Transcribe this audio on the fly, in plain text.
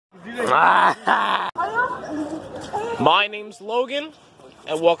My name's Logan,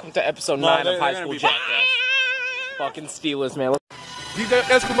 and welcome to episode 9 of High School Jackass. Fucking Steelers, man. DJ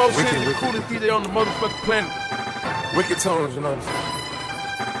Eskimo shit is the coolest DJ on the motherfucking planet. Wicked tones, you know what I'm saying?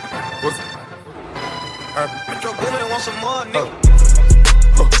 What's it? Your woman want some more, nigga.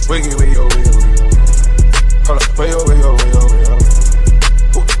 Wiggy, wiggy, wiggy, wiggy. Hold up, wiggy, wiggy, wiggy, wiggy.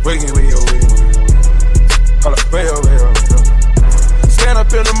 Wiggy, wiggy, wiggy, wiggy. Hold up, wiggy, wiggy, wiggy. Stand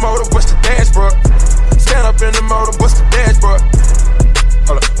up in the motor, what's the dashboard? Stand up in the motor, what's the dashboard?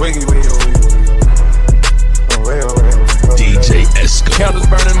 Hold up, wiggy, wiggy, wiggy, wiggy. DJ Esco. Candles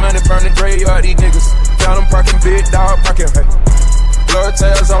burning, money burning, graveyard, these niggas. Found them parking, big dog parking, hey. Blood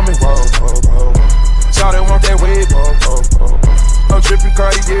tails on me, whoa, whoa, whoa. Shawty want that wave, whoa, whoa, whoa. I'm tripping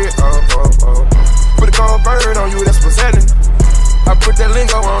Cartier, oh, oh, oh. Put a gold bird on you, that's what's happening. I put that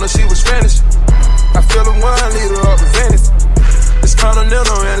lingo on her, she was Spanish. I feel the 1 liter up in Venice. It's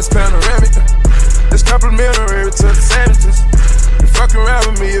continental and it's panoramic. It's complimentary to the sandwiches. You fucking around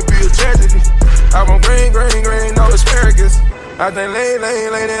with me, it'd be a tragedy. I want green, green, green, no asparagus. I think lane,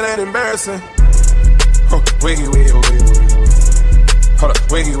 it ain't embarrassing. Wiggy, wiggy, wiggy, wiggy. Hold up,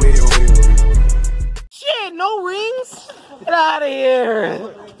 wiggy, wiggy, wiggy, wiggy. Shit, no rings? Get out of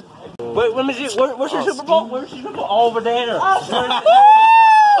here. Wait, let me see. Where's your Super Bowl? Where's your Super Bowl? Oh, over there.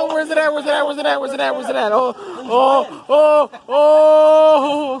 Oh, where's it at? Where's it at? Where's it at? Where's it at? Where's it at? Oh, oh, oh,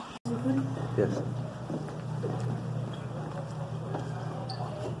 oh. Yes.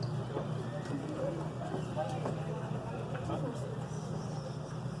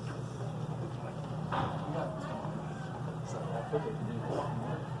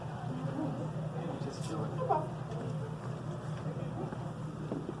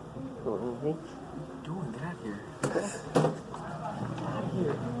 Doing, get out of here.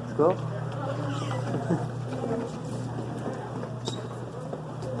 Let's go.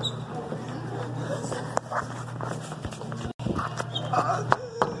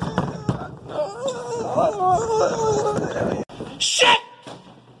 Shit!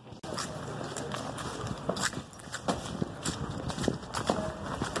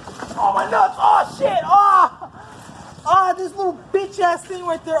 Oh, my nuts. Oh, shit. Oh. Oh, this little bitch ass thing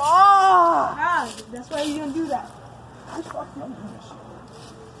right there. Oh. Ah, that's why you don't do that. I fucked up doing this shit.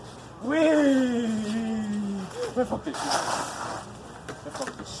 Wait. Man, fuck this shit. Man,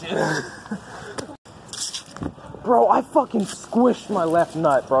 fuck this shit. Bro, I fucking squished my left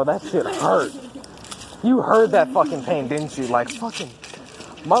nut, bro. That shit hurt. You heard that fucking pain, didn't you? Like, fucking...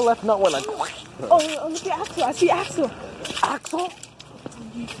 My left nut went like... Oh, look at Axel. I see Axel. Axel?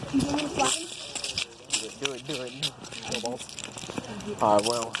 You want me to slap him? Do it. No balls. Alright,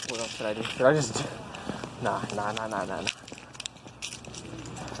 well, what else should I do? Should I just... Nah.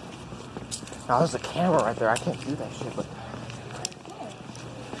 Now, there's a camera right there. I can't do that shit, but...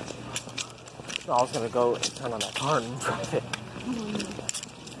 No, I was gonna go and turn on that car and drive it.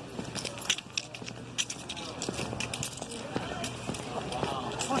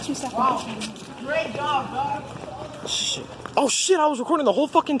 Watch yourself. Wow. Great job, dog. Shit. Oh, shit, I was recording the whole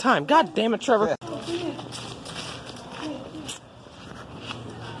fucking time. God damn it, Trevor.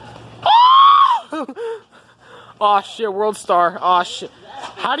 Oh shit, world star. Oh shit.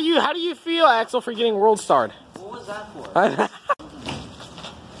 How do you feel, Axel, for getting world starred? What was that for?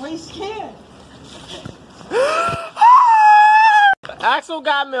 Why are you scared? Axel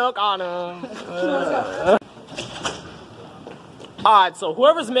got milk on him. Alright, so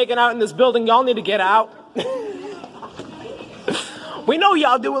whoever's making out in this building, y'all need to get out. We know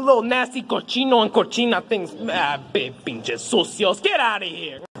y'all doing little nasty cochino and cochina things. Ah, pinches sucios. Get out of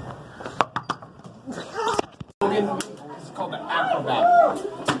here. This is called the acrobat.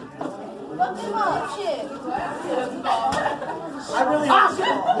 Fuck him up, shit. I really hope you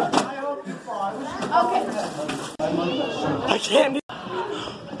fall. I hope you fall. Okay. I can't.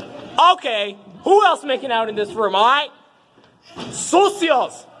 Okay, who else making out in this room, alright?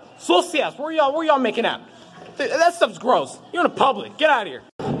 Sucios. Where y'all making out? That stuff's gross. You're in public. Get out of here.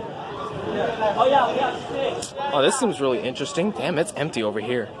 Oh, yeah. Oh, this seems really interesting. Damn, it's empty over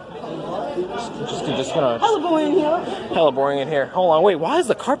here. Just gonna... Hella boring in here. Hella boring in here. Hold on, wait, why is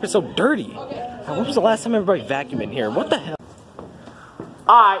the carpet so dirty? When was the last time everybody vacuumed in here? What the hell?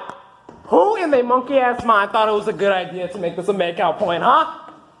 Alright, who in their monkey ass mind thought it was a good idea to make this a makeout point,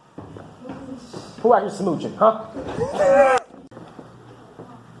 huh? Who out here smooching, huh?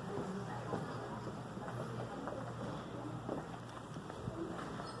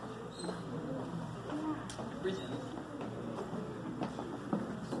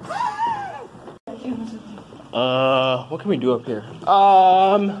 What can we do up here?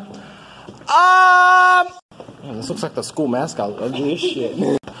 Man, this looks like the school mascot. Ugly as shit.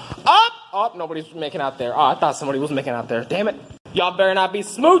 Oh, nobody's making out there. Oh, I thought somebody was making out there. Damn it. Y'all better not be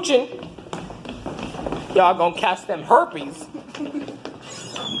smooching. Y'all gonna catch them herpes.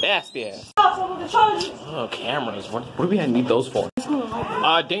 Nasty ass. Oh, cameras. What do we need those for?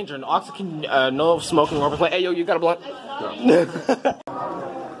 Danger. No oxygen, no smoking or play. Hey, yo, you got a blunt? No.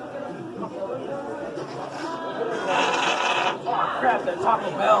 Crap, that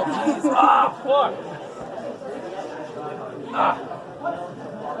Taco Bell, please. Ah, fuck. Ah.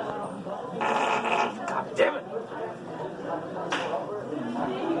 God damn it.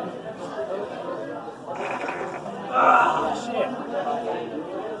 Ah, shit.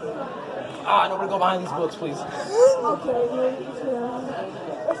 Ah, nobody go behind these books, please.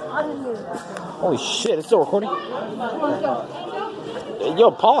 Holy shit, it's still recording?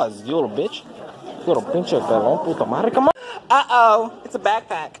 Yo, pause, you little bitch. You little pinche pelón, puta madre, come on. Uh-oh, it's a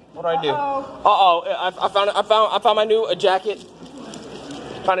backpack. What do I do? Uh-oh, I found my new jacket.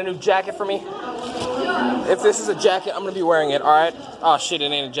 Found a new jacket for me. If this is a jacket, I'm gonna be wearing it, alright? Oh shit,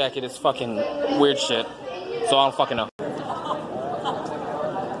 it ain't a jacket, it's fucking weird shit. So I don't fucking know.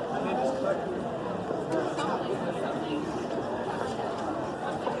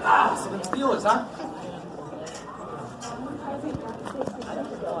 Ah, so them Steelers, huh?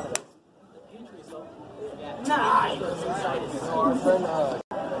 Nah,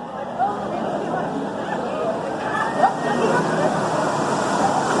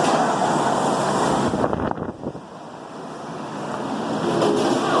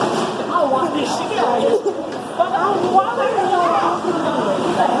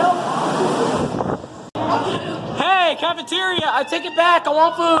 hey, cafeteria, I take it back. I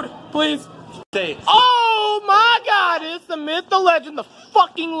want food, please. Oh my God, it's the myth, the legend, the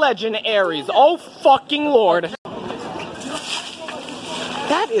fucking legend, Aries. Oh fucking Lord.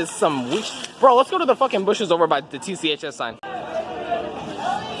 That is some weak. Bro, let's go to the fucking bushes over by the TCHS sign.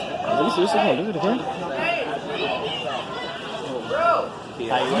 Are you seriously gonna do it again?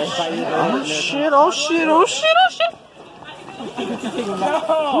 Oh shit, oh shit, oh shit, oh shit. Who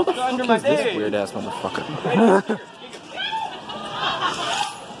the fuck is this weird ass motherfucker?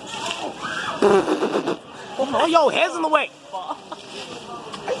 Oh, yo, heads in the way.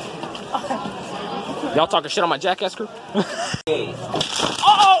 Y'all talking shit on my Jackass crew?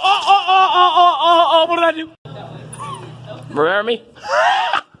 Oh, what did I do? Remember me?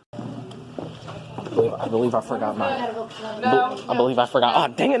 I believe I forgot my. I believe I forgot. Oh,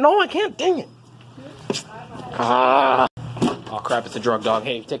 dang it. No, I can't. Dang it. Ah. Oh, crap. It's a drug dog.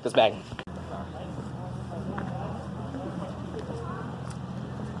 Hey, take this bag.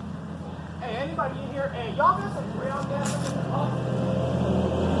 Hey, anybody in here? Hey, y'all got some brown gas?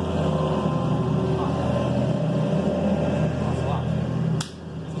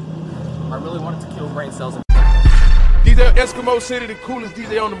 I really wanted to kill brain cells. DJ Eskimo City, the coolest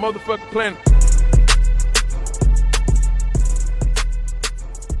DJ on the motherfucking planet.